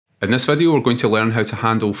In this video, we're going to learn how to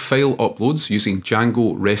handle file uploads using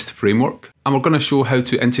Django REST Framework, and we're going to show how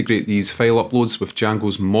to integrate these file uploads with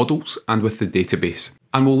Django's models and with the database.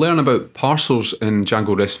 And we'll learn about parsers in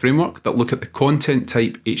Django REST Framework that look at the content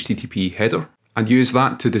type HTTP header and use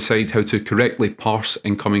that to decide how to correctly parse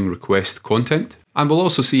incoming request content. And we'll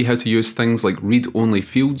also see how to use things like read-only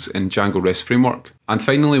fields in Django REST Framework. And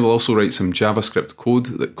finally, we'll also write some JavaScript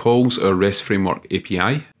code that calls our REST Framework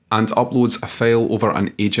API and uploads a file over an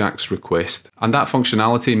AJAX request. And that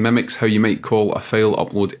functionality mimics how you might call a file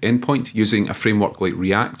upload endpoint using a framework like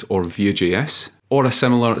React or Vue.js, or a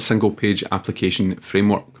similar single-page application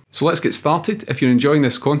framework. So let's get started. If you're enjoying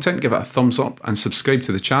this content, give it a thumbs up and subscribe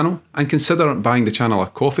to the channel, and consider buying the channel a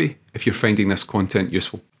coffee if you're finding this content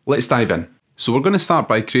useful. Let's dive in. So we're going to start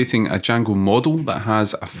by creating a Django model that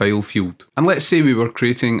has a file field. And let's say we were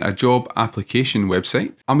creating a job application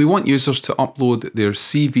website and we want users to upload their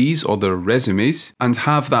CVs or their resumes and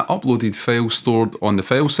have that uploaded file stored on the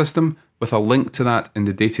file system with a link to that in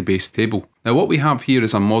the database table. Now what we have here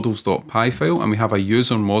is a models.py file, and we have a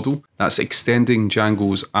user model that's extending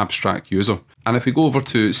Django's abstract user. And if we go over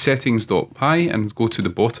to settings.py and go to the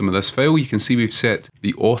bottom of this file, you can see we've set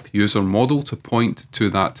the auth user model to point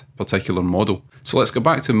to that particular model. So let's go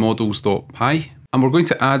back to models.py. And we're going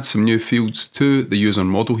to add some new fields to the user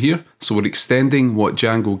model here. So we're extending what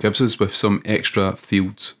Django gives us with some extra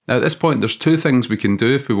fields. Now at this point, there's two things we can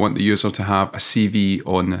do if we want the user to have a CV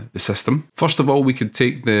on the system. First of all, we could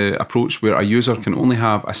take the approach where a user can only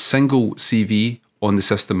have a single CV on the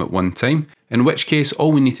system at one time, in which case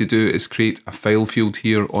all we need to do is create a file field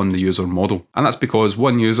here on the user model. And that's because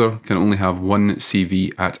one user can only have one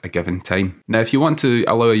CV at a given time. Now if you want to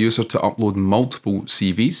allow a user to upload multiple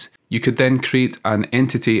CVs, you could then create an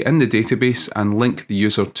entity in the database and link the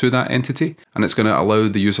user to that entity, and it's going to allow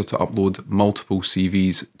the user to upload multiple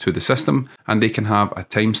CVs to the system, and they can have a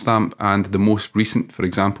timestamp, and the most recent, for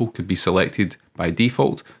example, could be selected by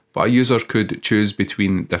default, but a user could choose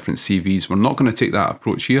between different CVs. We're not going to take that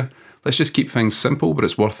approach here. Let's just keep things simple, but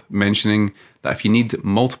it's worth mentioning that if you need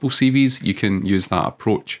multiple CVs, you can use that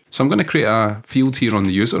approach. So I'm going to create a field here on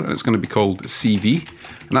the user, and it's going to be called CV,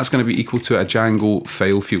 and that's going to be equal to a Django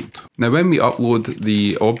FileField. Now when we upload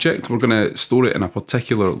the object, we're going to store it in a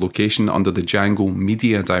particular location under the Django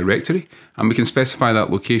MEDIA directory, and we can specify that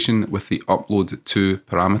location with the upload to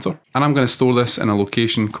parameter. And I'm going to store this in a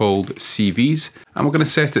location called CVs, and we're going to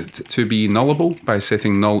set it to be nullable by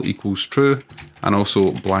setting null equals true and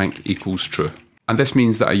also blank equals true. And this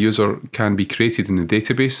means that a user can be created in the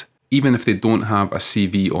database even if they don't have a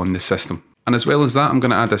CV on the system. And as well as that, I'm going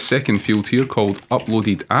to add a second field here called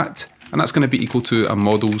uploaded at, and that's going to be equal to a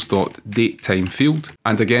models.datetime field.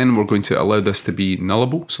 And again, we're going to allow this to be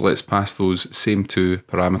nullable, so let's pass those same two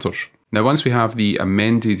parameters. Now once we have the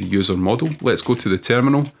amended user model, let's go to the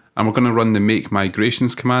terminal, and we're going to run the make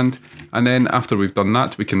migrations command, and then after we've done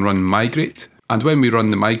that, we can run migrate. And when we run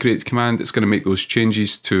the migrate command, it's going to make those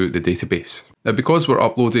changes to the database. Now because we're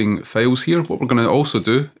uploading files here, what we're going to also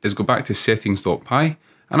do is go back to settings.py,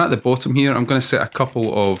 and at the bottom here, I'm going to set a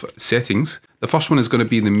couple of settings. The first one is going to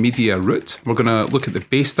be the media root. We're going to look at the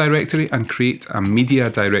base directory and create a media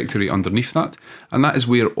directory underneath that. And that is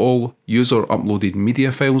where all user uploaded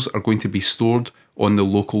media files are going to be stored on the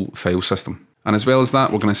local file system. And as well as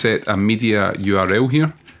that, we're going to set a media URL here.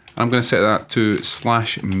 And I'm going to set that to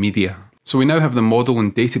 /media. So we now have the model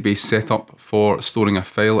and database set up for storing a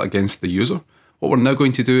file against the user. What we're now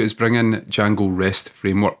going to do is bring in Django REST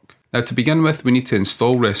Framework. Now to begin with, we need to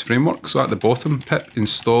install REST Framework. So at the bottom, pip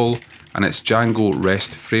install, and it's Django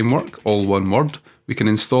REST Framework, all one word. We can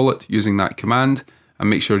install it using that command, and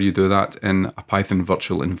make sure you do that in a Python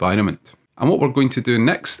virtual environment. And what we're going to do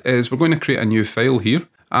next is we're going to create a new file here,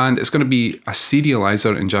 and it's going to be a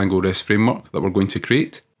serializer in Django REST Framework that we're going to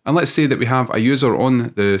create. And let's say that we have a user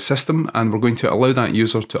on the system, and we're going to allow that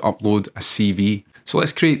user to upload a CV. So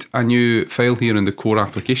let's create a new file here in the core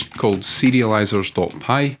application called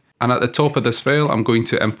serializers.py. And at the top of this file, I'm going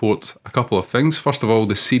to import a couple of things. First of all,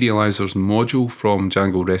 the serializers module from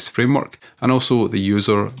Django REST Framework, and also the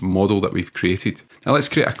user model that we've created. Now let's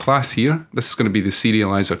create a class here. This is going to be the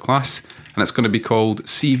serializer class, and it's going to be called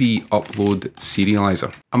CV upload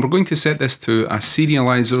serializer. And we're going to set this to a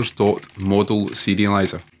serializers.model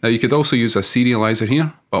serializer. Now you could also use a serializer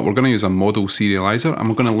here, but we're going to use a model serializer, and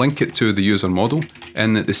we're going to link it to the user model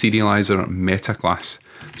in the serializer meta class.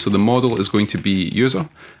 So the model is going to be user,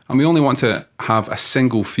 and we only want to have a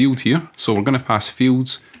single field here. So we're going to pass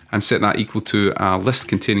fields and set that equal to a list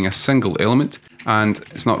containing a single element, and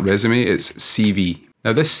it's not resume, it's CV.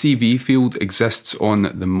 Now this CV field exists on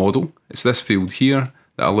the model. It's this field here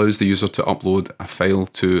that allows the user to upload a file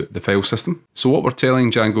to the file system. So what we're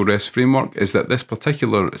telling Django REST Framework is that this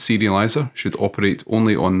particular serializer should operate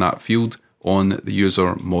only on that field on the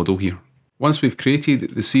user model here. Once we've created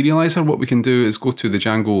the serializer, what we can do is go to the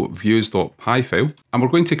Django views.py file, and we're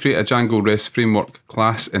going to create a Django REST Framework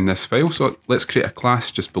class in this file. So let's create a class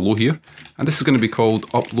just below here, and this is going to be called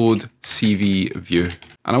upload_cv_view.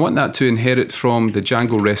 And I want that to inherit from the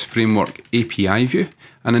Django REST Framework API view.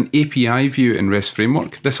 And an API view in REST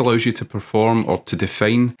Framework, this allows you to perform or to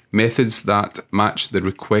define methods that match the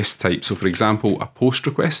request type. So for example, a post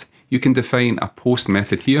request, you can define a post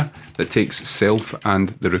method here that takes self and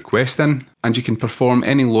the request in, and you can perform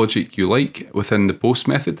any logic you like within the post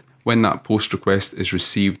method when that post request is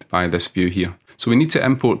received by this view here. So we need to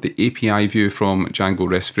import the API view from Django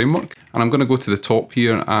REST Framework, and I'm going to go to the top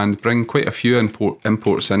here and bring quite a few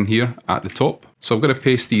imports in here at the top. So I'm going to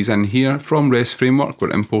paste these in here. From REST Framework, we're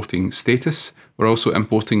importing status. We're also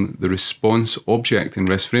importing the response object in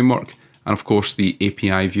REST Framework, and of course the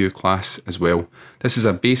API view class as well. This is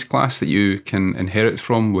a base class that you can inherit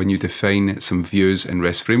from when you define some views in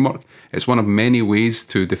REST Framework. It's one of many ways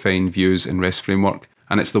to define views in REST Framework,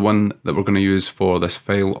 and it's the one that we're going to use for this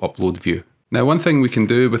file upload view. Now, one thing we can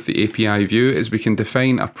do with the API view is we can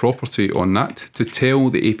define a property on that to tell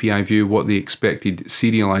the API view what the expected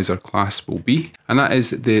serializer class will be. And that is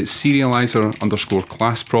the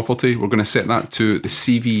serializer_class property. We're going to set that to the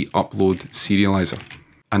CV upload serializer.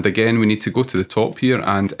 And again, we need to go to the top here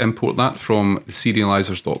and import that from the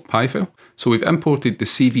serializers.py file. So we've imported the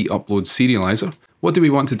CV upload serializer. What do we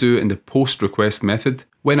want to do in the post request method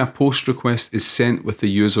when a post request is sent with the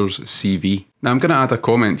user's CV? Now I'm going to add a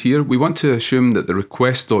comment here. We want to assume that the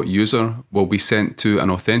request.user will be sent to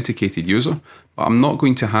an authenticated user, but I'm not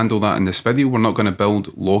going to handle that in this video. We're not going to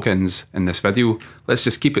build logins in this video. Let's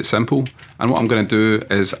just keep it simple. And what I'm going to do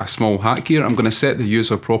is a small hack here. I'm going to set the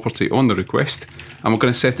user property on the request, and we're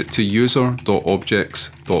going to set it to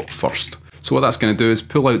user.objects.first. So what that's going to do is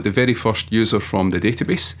pull out the very first user from the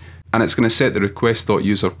database, and it's going to set the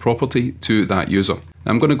request.user property to that user.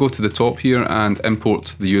 Now I'm going to go to the top here and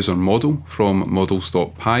import the user model from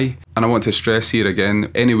models.py, and I want to stress here again,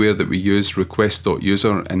 anywhere that we use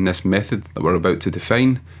request.user in this method that we're about to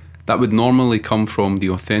define, that would normally come from the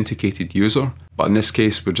authenticated user, but in this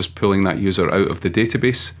case we're just pulling that user out of the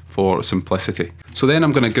database for simplicity. So then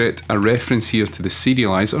I'm going to get a reference here to the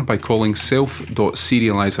serializer by calling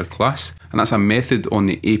self.serializer class, and that's a method on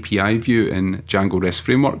the API view in Django REST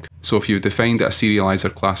Framework. So if you've defined a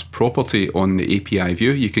serializer class property on the API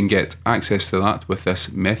view, you can get access to that with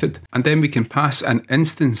this method. And then we can pass an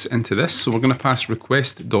instance into this. So we're going to pass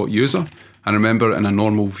request.user, and remember, in a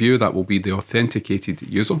normal view that will be the authenticated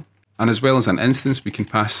user. And as well as an instance, we can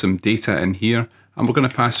pass some data in here, and we're going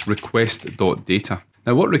to pass request.data.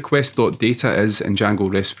 Now what request.data is in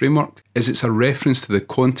Django REST Framework is it's a reference to the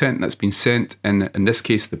content that's been sent in this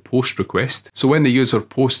case, the post request. So when the user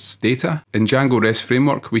posts data in Django REST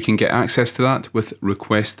Framework, we can get access to that with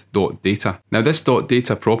request.data. Now this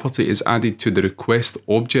 .data property is added to the request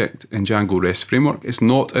object in Django REST Framework. It's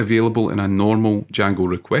not available in a normal Django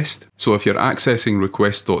request. So if you're accessing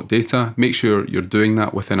request.data, make sure you're doing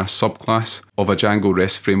that within a subclass of a Django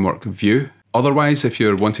REST Framework view. Otherwise, if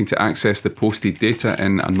you're wanting to access the posted data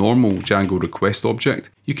in a normal Django request object,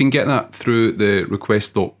 you can get that through the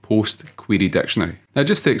request.post query dictionary. Now,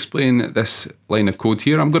 just to explain this line of code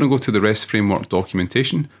here, I'm going to go to the REST Framework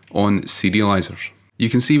documentation on serializers. You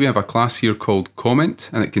can see we have a class here called comment,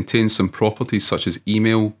 and it contains some properties such as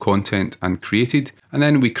email, content, and created. And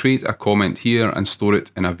then we create a comment here and store it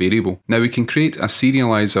in a variable. Now we can create a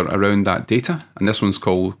serializer around that data, and this one's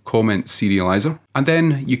called comment serializer. And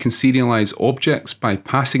then you can serialize objects by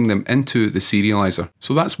passing them into the serializer.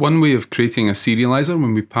 So that's one way of creating a serializer,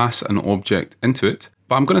 when we pass an object into it.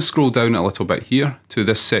 But I'm going to scroll down a little bit here to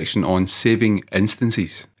this section on saving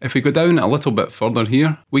instances. If we go down a little bit further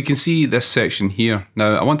here, we can see this section here.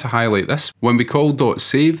 Now I want to highlight this. When we call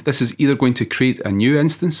 .save, this is either going to create a new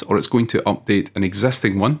instance or it's going to update an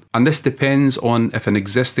existing one. And this depends on if an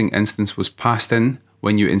existing instance was passed in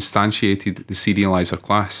when you instantiated the serializer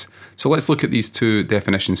class. So let's look at these two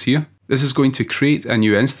definitions here. This is going to create a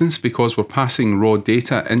new instance because we're passing raw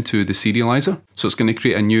data into the serializer. So it's going to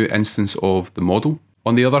create a new instance of the model.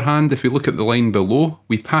 On the other hand, if we look at the line below,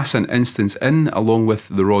 we pass an instance in along with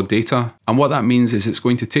the raw data. And what that means is it's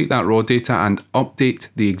going to take that raw data and update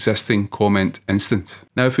the existing comment instance.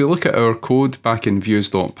 Now, if we look at our code back in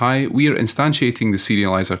views.py, we are instantiating the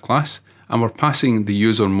serializer class and we're passing the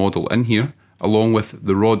user model in here. along with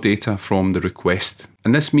the raw data from the request.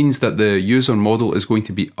 And this means that the user model is going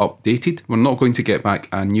to be updated. We're not going to get back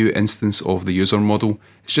a new instance of the user model.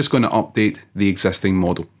 It's just going to update the existing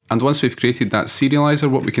model. And once we've created that serializer,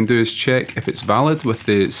 what we can do is check if it's valid with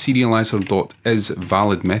the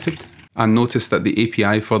serializer.isValid method. And notice that the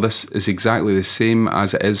API for this is exactly the same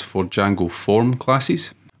as it is for Django form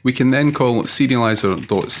classes. We can then call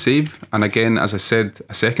serializer.save, and again, as I said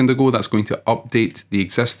a second ago, that's going to update the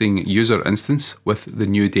existing user instance with the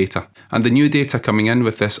new data. And the new data coming in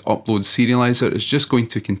with this upload serializer is just going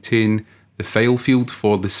to contain the file field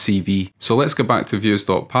for the CV. So let's go back to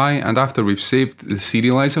views.py, and after we've saved the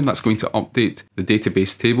serializer, that's going to update the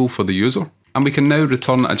database table for the user. And we can now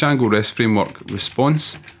return a Django REST Framework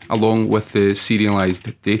response along with the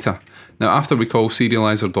serialized data. Now, after we call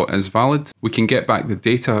serializer.isValid, we can get back the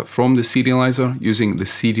data from the serializer using the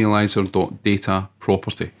serializer.data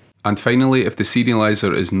property. And finally, if the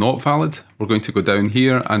serializer is not valid, we're going to go down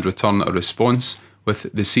here and return a response with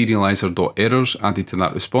the serializer.errors added to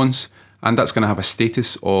that response, and that's going to have a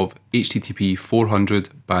status of HTTP 400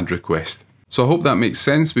 bad request. So I hope that makes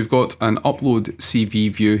sense. We've got an upload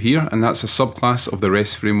CV view here, and that's a subclass of the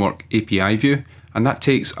REST Framework API view, and that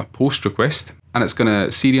takes a post request, and it's going to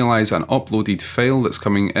serialize an uploaded file that's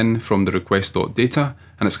coming in from the request.data,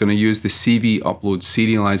 and it's going to use the CV upload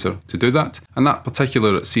serializer to do that. And that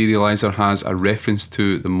particular serializer has a reference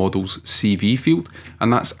to the model's CV field,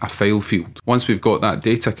 and that's a file field. Once we've got that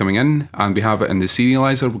data coming in and we have it in the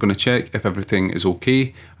serializer, we're going to check if everything is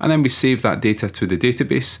okay, and then we save that data to the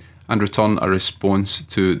database and return a response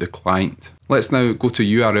to the client. Let's now go to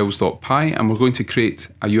urls.py, and we're going to create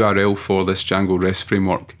a URL for this Django REST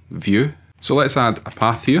Framework view. So let's add a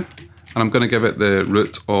path here, and I'm going to give it the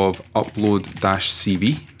root of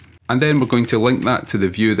upload-cv. And then we're going to link that to the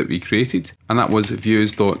view that we created, and that was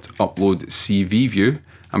views.uploadCV view.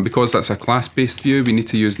 And because that's a class-based view, we need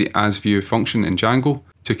to use the asView function in Django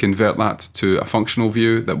to convert that to a functional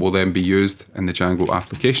view that will then be used in the Django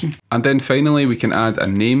application. And then finally, we can add a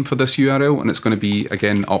name for this URL, and it's going to be,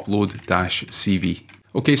 again, upload-cv.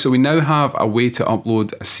 Okay, so we now have a way to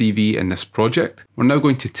upload a CV in this project. We're now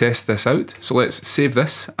going to test this out. So let's save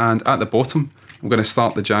this, and at the bottom, I'm going to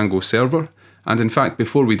start the Django server. And in fact,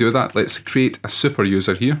 before we do that, let's create a super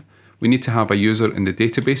user here. We need to have a user in the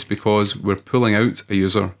database because we're pulling out a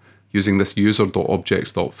user using this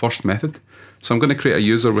user.objects.first method. So I'm going to create a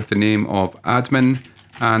user with the name of admin,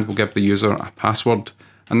 and we'll give the user a password.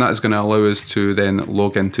 And that is going to allow us to then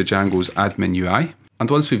log into Django's admin UI. And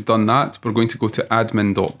once we've done that, we're going to go to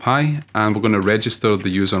admin.py, and we're going to register the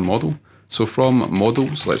user model. So from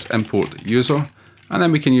models, let's import user, and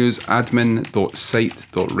then we can use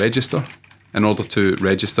admin.site.register in order to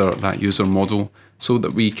register that user model so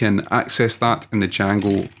that we can access that in the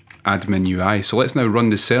Django admin UI. So let's now run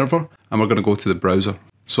the server, and we're going to go to the browser.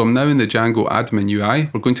 So I'm now in the Django admin UI.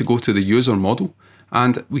 We're going to go to the user model,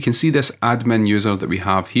 and we can see this admin user that we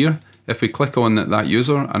have here. If we click on that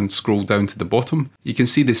user and scroll down to the bottom, you can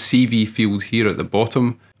see the CV field here at the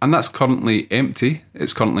bottom, and that's currently empty.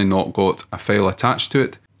 It's currently not got a file attached to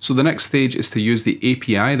it. So the next stage is to use the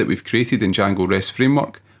API that we've created in Django REST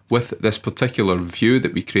Framework with this particular view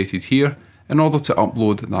that we created here in order to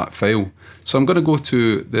upload that file. So I'm going to go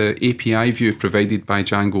to the API view provided by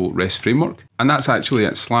Django REST Framework, and that's actually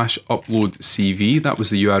at /uploadCV. That was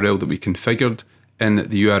the URL that we configured in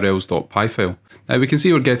the urls.py file. Now we can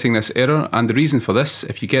see we're getting this error, and the reason for this,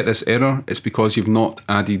 if you get this error, it's because you've not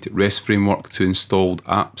added REST Framework to installed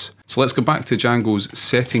apps. So let's go back to Django's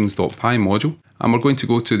settings.py module, and we're going to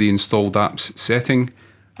go to the installed apps setting,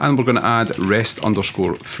 and we're going to add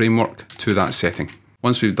REST_framework to that setting.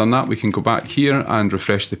 Once we've done that, we can go back here and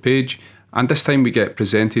refresh the page, and this time we get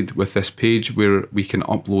presented with this page where we can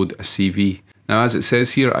upload a CV. Now, as it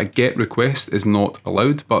says here, a GET request is not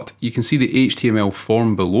allowed, but you can see the HTML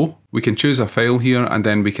form below. We can choose a file here, and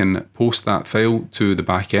then we can post that file to the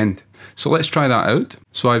back end. So let's try that out.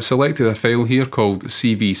 So I've selected a file here called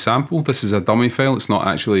CV sample. This is a dummy file, it's not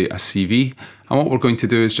actually a CV. And what we're going to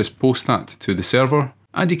do is just post that to the server.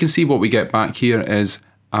 And you can see what we get back here is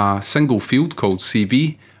a single field called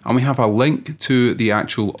CV, and we have a link to the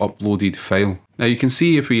actual uploaded file. Now you can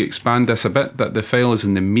see if we expand this a bit that the file is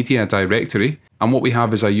in the media directory, and what we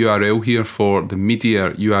have is a URL here for the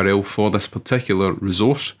media URL for this particular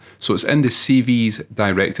resource. So it's in the CVs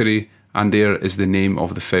directory, and there is the name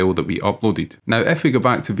of the file that we uploaded. Now if we go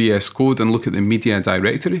back to VS Code and look at the media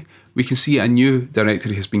directory, we can see a new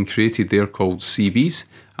directory has been created there called CVs,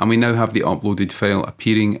 and we now have the uploaded file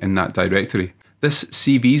appearing in that directory. This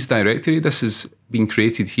CVs directory, this has been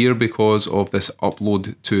created here because of this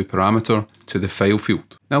upload to parameter to the file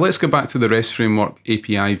field. Now let's go back to the REST Framework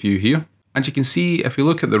API view here. And you can see if we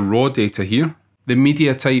look at the raw data here, the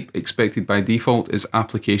media type expected by default is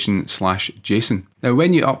application/JSON. Now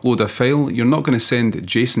when you upload a file, you're not going to send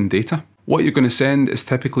JSON data. What you're going to send is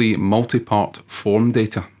typically multi-part form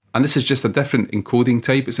data. And this is just a different encoding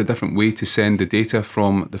type. It's a different way to send the data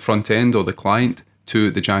from the front end or the client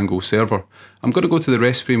to the Django server. I'm going to go to the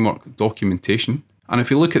REST Framework documentation. And if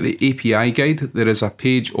you look at the API guide, there is a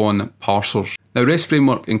page on parsers. Now REST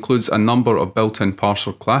Framework includes a number of built-in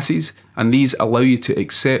parser classes, and these allow you to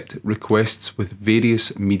accept requests with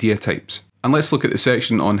various media types. And let's look at the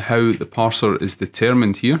section on how the parser is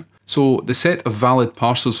determined here. So the set of valid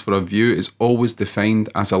parsers for a view is always defined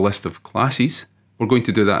as a list of classes. We're going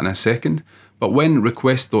to do that in a second. But when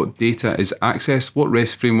request.data is accessed, what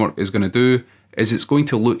REST Framework is going to do is it's going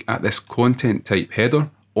to look at this content type header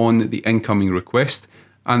on the incoming request,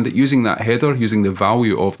 and using that header, using the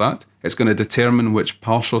value of that, it's going to determine which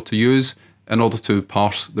parser to use in order to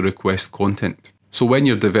parse the request content. So when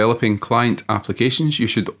you're developing client applications, you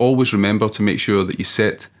should always remember to make sure that you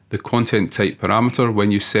set the content type parameter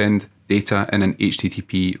when you send data in an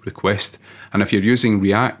HTTP request. And if you're using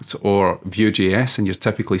React or Vue.js and you're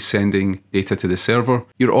typically sending data to the server,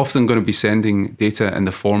 you're often going to be sending data in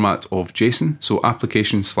the format of JSON. So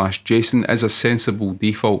application/JSON is a sensible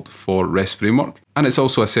default for REST Framework. And it's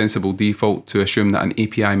also a sensible default to assume that an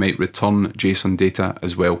API might return JSON data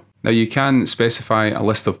as well. Now you can specify a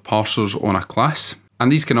list of parsers on a class,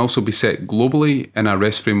 and these can also be set globally in a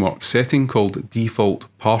REST Framework setting called default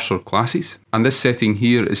parser classes. And this setting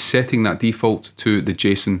here is setting that default to the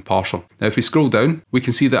JSON parser. Now if we scroll down, we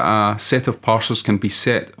can see that a set of parsers can be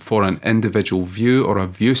set for an individual view or a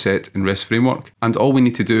view set in REST Framework. And all we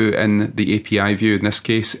need to do in the API view in this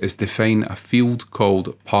case is define a field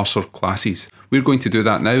called parser classes. We're going to do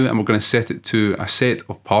that now, and we're going to set it to a set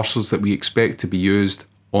of parsers that we expect to be used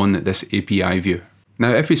on this API view.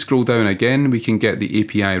 Now if we scroll down again, we can get the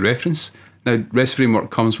API reference. Now REST Framework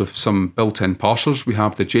comes with some built-in parsers. We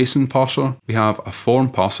have the JSON parser, we have a form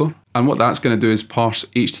parser, and what that's going to do is parse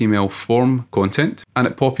HTML form content, and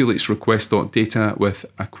it populates request.data with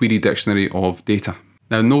a query dictionary of data.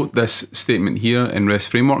 Now note this statement here in REST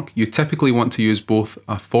Framework. You typically want to use both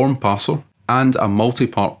a form parser and a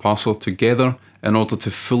multi-part parser together in order to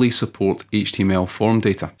fully support HTML form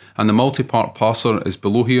data. And the multi-part parser is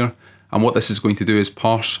below here, and what this is going to do is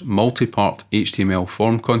parse multi-part HTML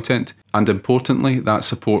form content, and importantly, that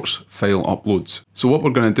supports file uploads. So what we're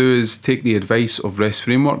going to do is take the advice of REST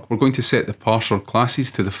Framework. We're going to set the parser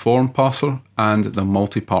classes to the form parser and the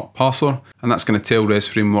multi-part parser, and that's going to tell REST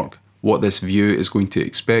Framework what this view is going to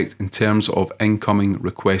expect in terms of incoming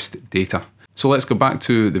request data. So let's go back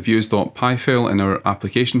to the views.py file in our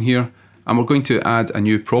application here, and we're going to add a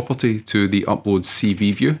new property to the upload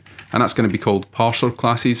CV view, and that's going to be called parser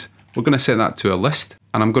classes. We're going to set that to a list,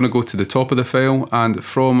 and I'm going to go to the top of the file, and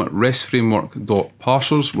from REST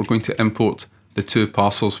Framework.parsers, we're going to import the two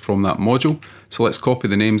parsers from that module. So let's copy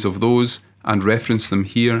the names of those and reference them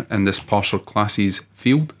here in this parser classes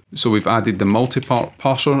field. So we've added the multi-part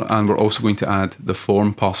parser, and we're also going to add the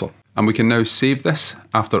form parser. And we can now save this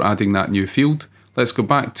after adding that new field. Let's go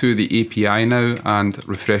back to the API now and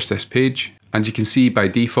refresh this page. And you can see by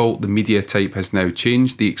default, the media type has now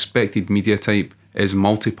changed. The expected media type is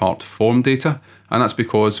multi-part form data, and that's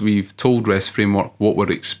because we've told REST Framework what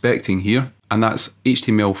we're expecting here, and that's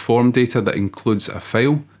HTML form data that includes a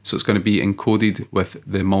file, so it's going to be encoded with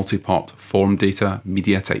the multi-part form data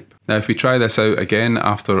media type. Now if we try this out again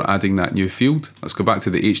after adding that new field, let's go back to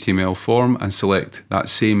the HTML form and select that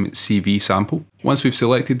same CV sample. Once we've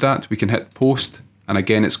selected that, we can hit post, and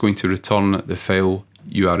again it's going to return the file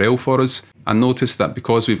URL for us. And notice that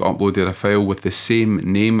because we've uploaded a file with the same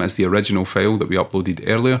name as the original file that we uploaded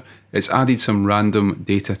earlier, it's added some random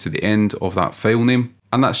data to the end of that file name,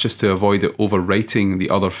 and that's just to avoid it overwriting the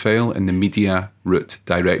other file in the media root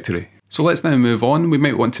directory. So let's now move on. We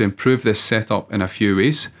might want to improve this setup in a few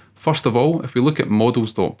ways. First of all, if we look at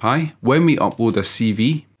models.py, when we upload a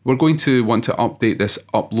CV, we're going to want to update this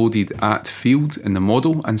uploaded at field in the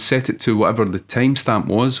model and set it to whatever the timestamp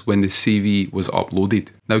was when the CV was uploaded.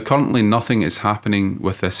 Now currently nothing is happening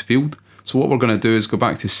with this field, so what we're going to do is go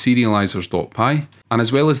back to serializers.py, and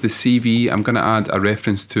as well as the CV, I'm going to add a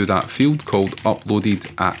reference to that field called uploaded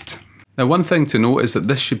at. Now one thing to note is that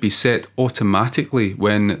this should be set automatically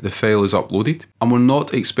when the file is uploaded, and we're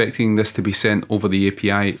not expecting this to be sent over the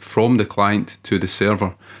API from the client to the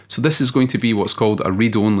server. So this is going to be what's called a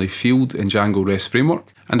read-only field in Django REST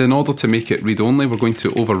Framework, and in order to make it read-only, we're going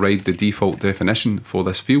to override the default definition for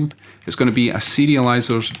this field. It's going to be a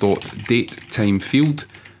serializers.datetime field,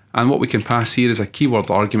 and what we can pass here is a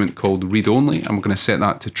keyword argument called read-only, and we're going to set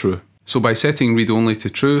that to true. So by setting read only to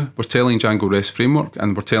true, we're telling Django REST Framework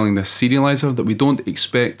and we're telling this serializer that we don't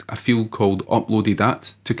expect a field called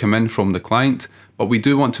𝗵𝗧𝗏 to come in from the client, but we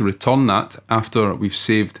do want to return that after we've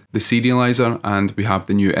saved the serializer and we have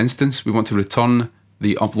the new instance. We want to return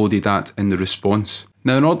the 𝗵𝗧𝗏 in the response.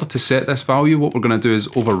 Now in order to set this value, what we're going to do is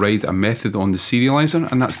override a method on the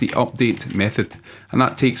serializer, and that's the update method. And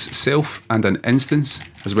that takes self and an instance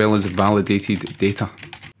as well as validated data.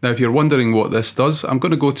 Now if you're wondering what this does, I'm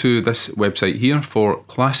going to go to this website here for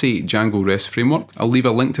𝗬𝗏𝗄𝗏 Django REST Framework. I'll leave a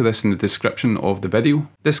link to this in the description of the video.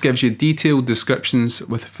 This gives you detailed descriptions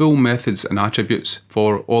with full methods and attributes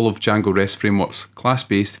for all of Django REST Framework's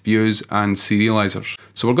class-based views and serializers.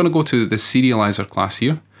 So we're going to go to the serializer class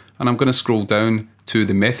here, and I'm going to scroll down to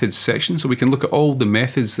the methods section so we can look at all the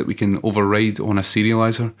methods that we can override on a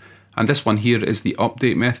serializer. And this one here is the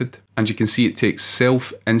update method, and you can see it takes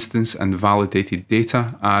self, instance and validated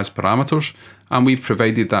data as parameters, and we've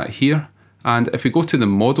provided that here. And if we go to the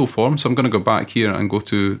model form, so I'm going to go back here and go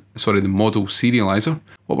to, the model serializer.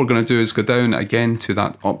 What we're going to do is go down again to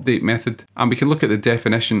that update method, and we can look at the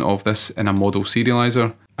definition of this in a model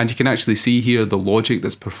serializer, and you can actually see here the logic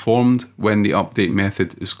that's performed when the update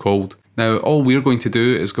method is called. Now all we're going to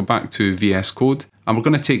do is go back to VS Code, and we're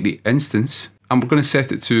going to take the instance and we're going to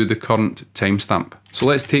set it to the current timestamp. So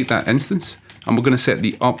let's take that instance and we're going to set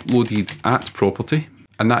the 𝗵𝗧𝗏𝗏 property,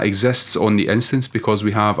 and that exists on the instance because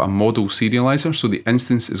we have a model serializer. So the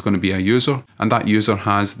instance is going to be a user, and that user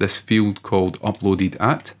has this field called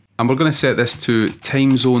𝗵𝗧𝗏𝗏. And we're going to set this to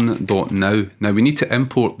timezone.now. Now we need to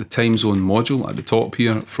import the timezone module at the top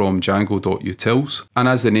here from Django.utils. And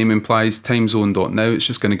as the name implies, timezone.now, it's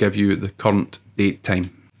just going to give you the current date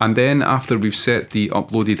time. And then after we've set the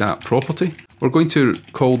𝗵𝗧𝗏𝗏 property, we're going to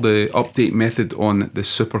call the update method on the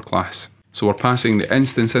superclass. So we're passing the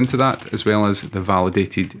instance into that as well as the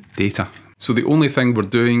validated data. So the only thing we're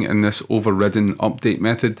doing in this overridden update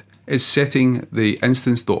method is setting the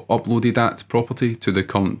instance.𝗵𝗧𝗏𝗏 property to the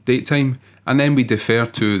current date time, and then we defer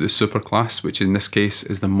to the superclass, which in this case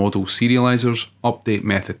is the model serializer's update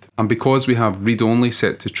method. And because we have read only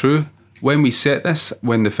set to true, when we set this,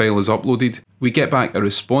 when the file is uploaded, we get back a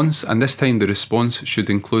response, and this time the response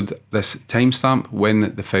should include this timestamp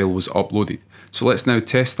when the file was uploaded. So let's now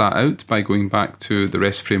test that out by going back to the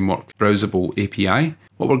REST Framework Parsers API.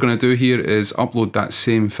 What we're going to do here is upload that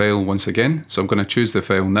same file once again. So I'm going to choose the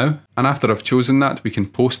file now, and after I've chosen that, we can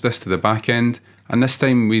post this to the back end, and this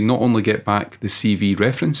time we not only get back the CV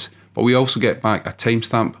reference, but we also get back a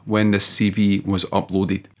timestamp when this CV was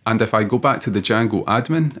uploaded. And if I go back to the Django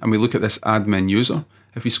admin and we look at this admin user,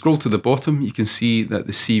 if we scroll to the bottom, you can see that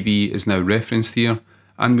the CV is now referenced here,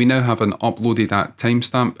 and we now have an 𝗵𝗧𝗏𝗏𝗏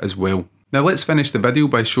timestamp as well. Now let's finish the video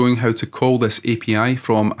by showing how to call this API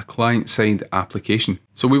from a client-side application.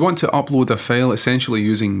 So we want to upload a file essentially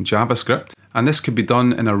using JavaScript, and this could be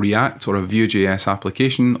done in a React or a Vue.js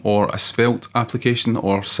application or a Svelte application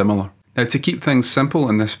or similar. Now to keep things simple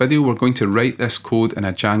in this video, we're going to write this code in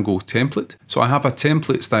a Django template. So I have a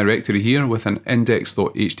templates directory here with an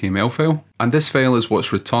index.html file, and this file is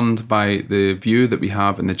what's returned by the view that we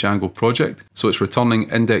have in the Django project. So it's returning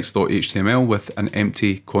index.html with an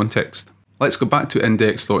empty context. Let's go back to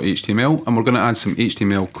index.html, and we're going to add some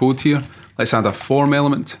HTML code here. Let's add a form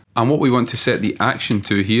element, and what we want to set the action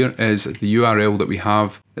to here is the URL that we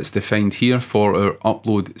have that's defined here for our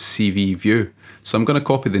upload CV view. So I'm going to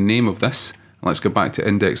copy the name of this, and let's go back to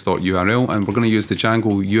index.url, and we're going to use the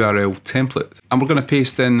Django URL template, and we're going to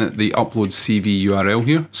paste in the upload CV URL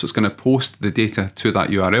here. So it's going to post the data to that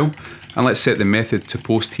URL, and let's set the method to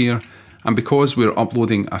post here. And because we're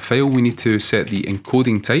uploading a file, we need to set the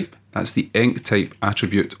encoding type. That's the enc type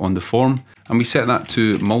attribute on the form, and we set that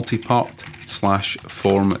to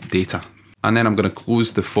multipart/form data. And then I'm going to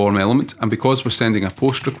close the form element, and because we're sending a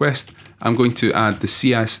post request, I'm going to add the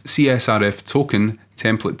CSRF token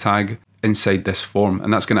template tag inside this form,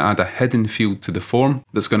 and that's going to add a hidden field to the form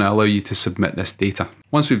that's going to allow you to submit this data.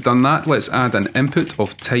 Once we've done that, let's add an input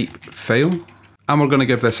of type file, and we're going to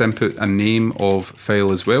give this input a name of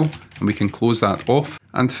file as well, and we can close that off.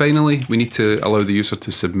 And finally, we need to allow the user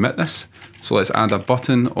to submit this. So let's add a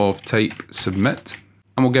button of type submit,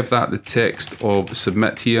 and we'll give that the text of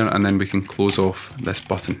submit here, and then we can close off this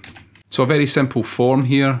button. So a very simple form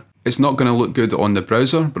here. It's not going to look good on the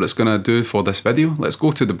browser, but it's going to do for this video. Let's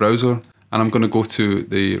go to the browser, and I'm going to go to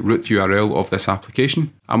the root URL of this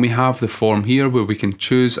application, and we have the form here where we can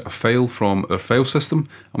choose a file from our file system,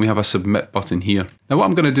 and we have a submit button here. Now what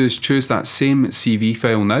I'm going to do is choose that same CV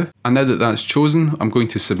file now, and now that that's chosen, I'm going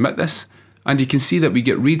to submit this, and you can see that we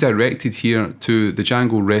get redirected here to the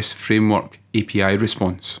Django REST Framework API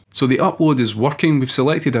response. So the upload is working. We've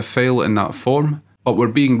selected a file in that form, but we're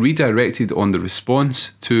being redirected on the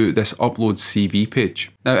response to this upload CV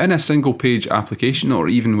page. Now in a single page application or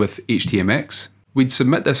even with HTMX, we'd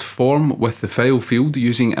submit this form with the file field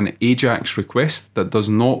using an AJAX request that does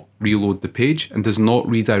not reload the page and does not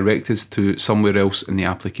redirect us to somewhere else in the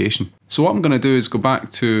application. So what I'm going to do is go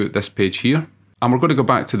back to this page here, and we're going to go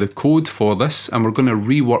back to the code for this, and we're going to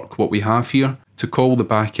rework what we have here to call the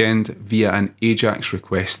backend via an AJAX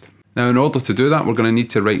request. Now in order to do that, we're going to need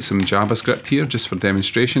to write some JavaScript here just for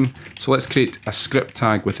demonstration. So let's create a script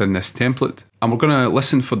tag within this template, and we're going to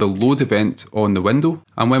listen for the load event on the window,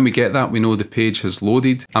 and when we get that, we know the page has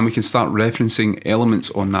loaded and we can start referencing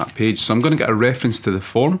elements on that page. So I'm going to get a reference to the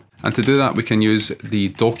form, and to do that we can use the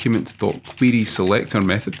document.querySelector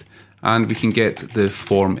method, and we can get the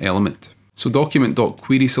form element. So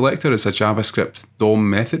document.querySelector is a JavaScript DOM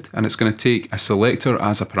method, and it's going to take a selector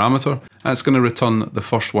as a parameter, and it's going to return the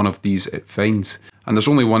first one of these it finds. And there's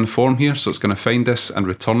only one form here, so it's going to find this and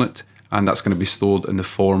return it, and that's going to be stored in the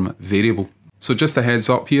form variable. So just a heads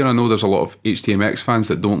up here, I know there's a lot of HTMX fans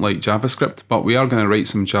that don't like JavaScript, but we are going to write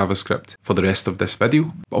some JavaScript for the rest of this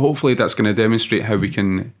video. But hopefully that's going to demonstrate how we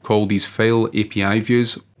can call these file API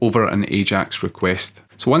views over an AJAX request.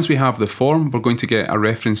 So once we have the form, we're going to get a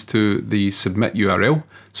reference to the submit URL.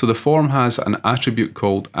 So the form has an attribute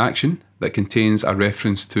called action that contains a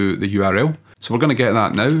reference to the URL. So we're going to get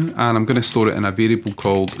that now, and I'm going to store it in a variable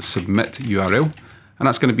called submit URL, and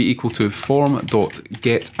that's going to be equal to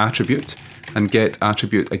form.getAttribute. And get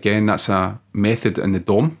attribute, again, that's a method in the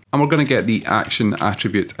DOM, and we're going to get the action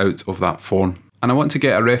attribute out of that form. And I want to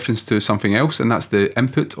get a reference to something else, and that's the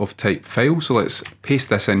input of type file. So let's paste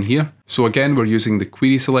this in here. So again, we're using the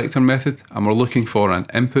querySelector method, and we're looking for an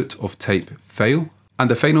input of type file.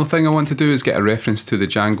 And the final thing I want to do is get a reference to the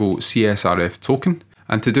Django CSRF token.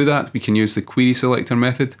 And to do that, we can use the querySelector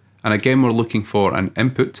method. And again, we're looking for an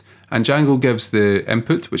input, and Django gives the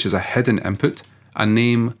input, which is a hidden input, a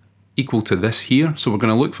name equal to this here. So we're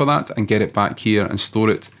going to look for that and get it back here and store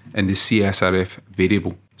it in the CSRF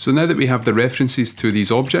variable. So now that we have the references to these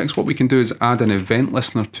objects, what we can do is add an event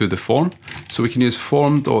listener to the form. So we can use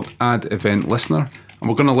form.addEventListener, and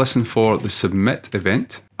we're going to listen for the submit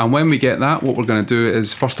event. And when we get that, what we're going to do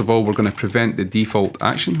is, first of all, we're going to prevent the default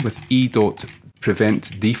action with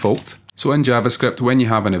e.preventDefault. So in JavaScript, when you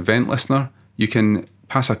have an event listener, you can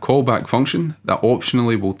pass a callback function that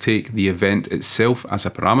optionally will take the event itself as a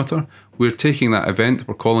parameter. We're taking that event,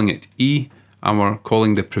 we're calling it e, and we're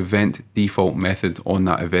calling the prevent default method on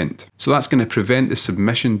that event. So that's going to prevent the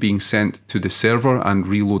submission being sent to the server and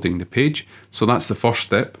reloading the page. So that's the first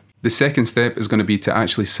step. The second step is going to be to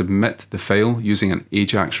actually submit the file using an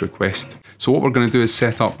AJAX request. So what we're going to do is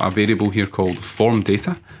set up a variable here called form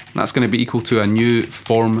data, and that's going to be equal to a new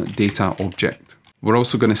form data object. We're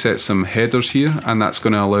also going to set some headers here, and that's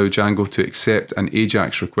going to allow Django to accept an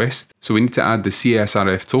AJAX request. So we need to add the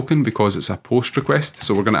CSRF token because it's a post request.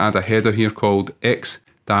 So we're going to add a header here called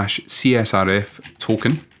x-CSRF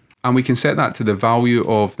token. And we can set that to the value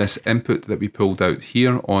of this input that we pulled out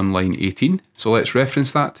here on line 18. So let's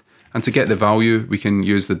reference that. And to get the value, we can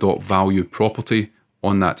use the .value property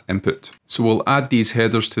on that input. So we'll add these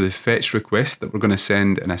headers to the fetch request that we're going to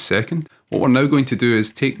send in a second. What we're now going to do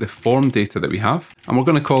is take the form data that we have, and we're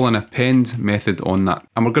going to call an append method on that.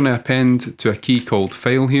 And we're going to append to a key called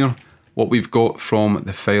file here what we've got from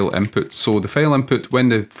the file input. So the file input, when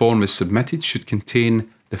the form is submitted, should contain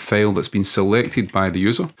the file that's been selected by the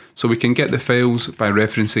user. So we can get the files by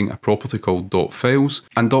referencing a property called .files,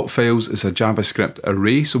 and .files is a JavaScript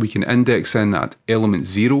array, so we can index in at element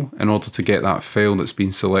 0 in order to get that file that's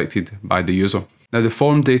been selected by the user. Now the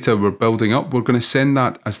form data we're building up, we're going to send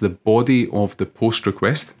that as the body of the post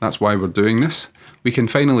request. That's why we're doing this. We can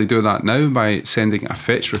finally do that now by sending a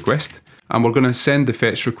fetch request, and we're going to send the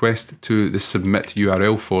fetch request to the submit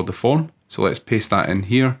URL for the form. So let's paste that in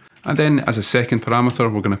here. And then as a second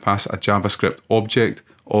parameter, we're going to pass a JavaScript object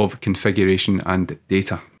of configuration and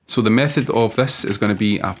data. So the method of this is going to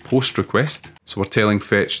be a post request. So we're telling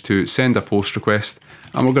fetch to send a post request,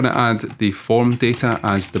 and we're going to add the form data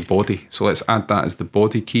as the body. So let's add that as the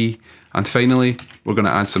body key. And finally, we're going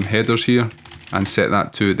to add some headers here and set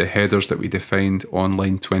that to the headers that we defined on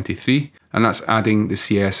line 23. And that's adding the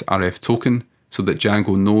CSRF token so that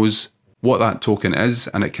Django knows what that token is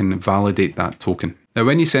and it can validate that token. Now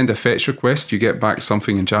when you send a fetch request, you get back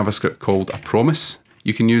something in JavaScript called a promise.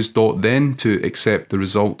 You can use .then to accept the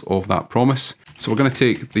result of that promise. So we're going to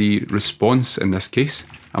take the response in this case,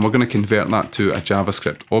 and we're going to convert that to a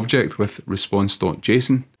JavaScript object with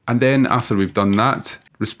response.json. And then after we've done that,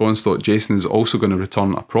 response.json is also going to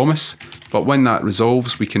return a promise. But when that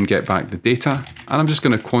resolves, we can get back the data. And I'm just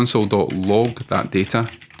going to console.log that data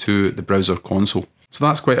to the browser console. So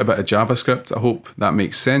that's quite a bit of JavaScript. I hope that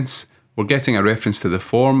makes sense. We're getting a reference to the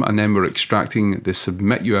form, and then we're extracting the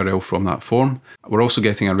submit URL from that form. We're also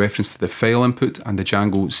getting a reference to the file input and the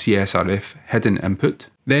Django CSRF hidden input.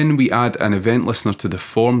 Then we add an event listener to the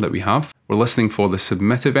form that we have. We're listening for the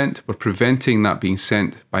submit event. We're preventing that being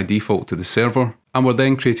sent by default to the server. And we're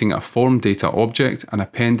then creating a form data object and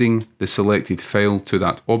appending the selected file to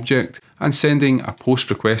that object and sending a post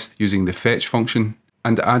request using the fetch function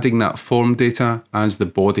and adding that form data as the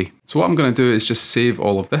body. So what I'm going to do is just save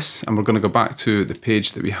all of this, and we're going to go back to the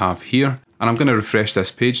page that we have here, and I'm going to refresh this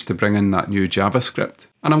page to bring in that new JavaScript,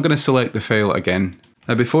 and I'm going to select the file again.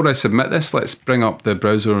 Now before I submit this, let's bring up the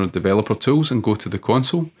browser developer tools and go to the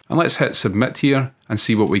console, and let's hit submit here and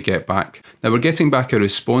see what we get back. Now we're getting back a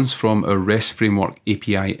response from our REST Framework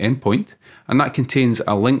API endpoint, and that contains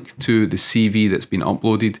a link to the CV that's been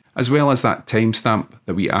uploaded, as well as that timestamp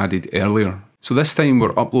that we added earlier. So this time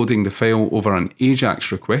we're uploading the file over an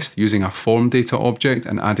AJAX request using a form data object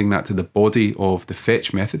and adding that to the body of the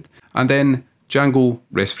fetch method. And then Django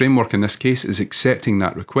REST Framework in this case is accepting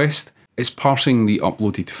that request. It's parsing the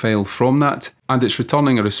uploaded file from that, and it's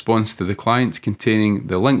returning a response to the client containing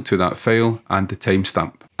the link to that file and the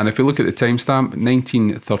timestamp. And if we look at the timestamp,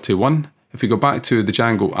 1931, if we go back to the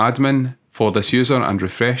Django admin for this user and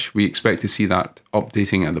refresh, we expect to see that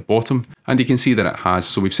updating at the bottom, and you can see that it has.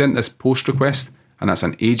 So we've sent this post request, and that's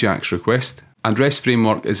an AJAX request, and REST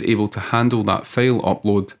Framework is able to handle that file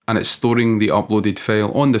upload, and it's storing the uploaded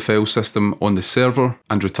file on the file system on the server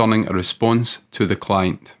and returning a response to the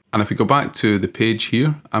client. And if we go back to the page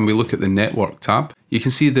here and we look at the network tab, you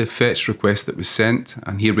can see the fetch request that was sent,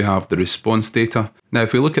 and here we have the response data. Now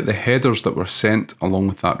if we look at the headers that were sent along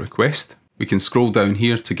with that request, we can scroll down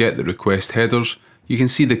here to get the request headers. You can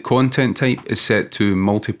see the content type is set to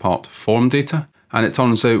multi-part form data, and it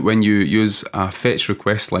turns out when you use a fetch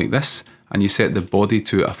request like this and you set the body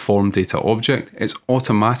to a form data object, it's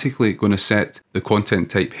automatically going to set the content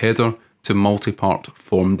type header to multi-part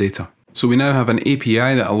form data. So we now have an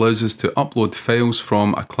API that allows us to upload files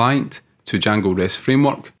from a client to Django REST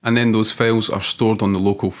Framework, and then those files are stored on the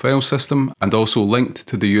local file system and also linked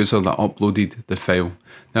to the user that uploaded the file.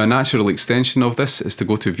 Now a natural extension of this is to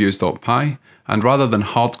go to views.py, and rather than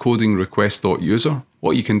hard coding request.user,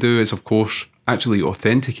 what you can do is of course actually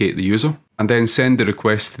authenticate the user and then send the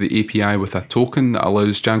request to the API with a token that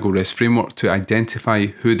allows Django REST Framework to identify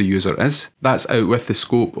who the user is. That's out with the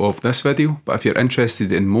scope of this video, but if you're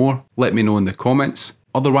interested in more, let me know in the comments.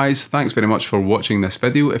 Otherwise, thanks very much for watching this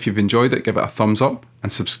video. If you've enjoyed it, give it a thumbs up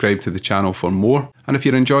and subscribe to the channel for more. And if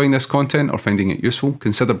you're enjoying this content or finding it useful,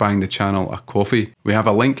 consider buying the channel a coffee. We have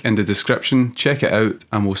a link in the description, check it out,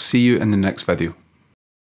 and we'll see you in the next video.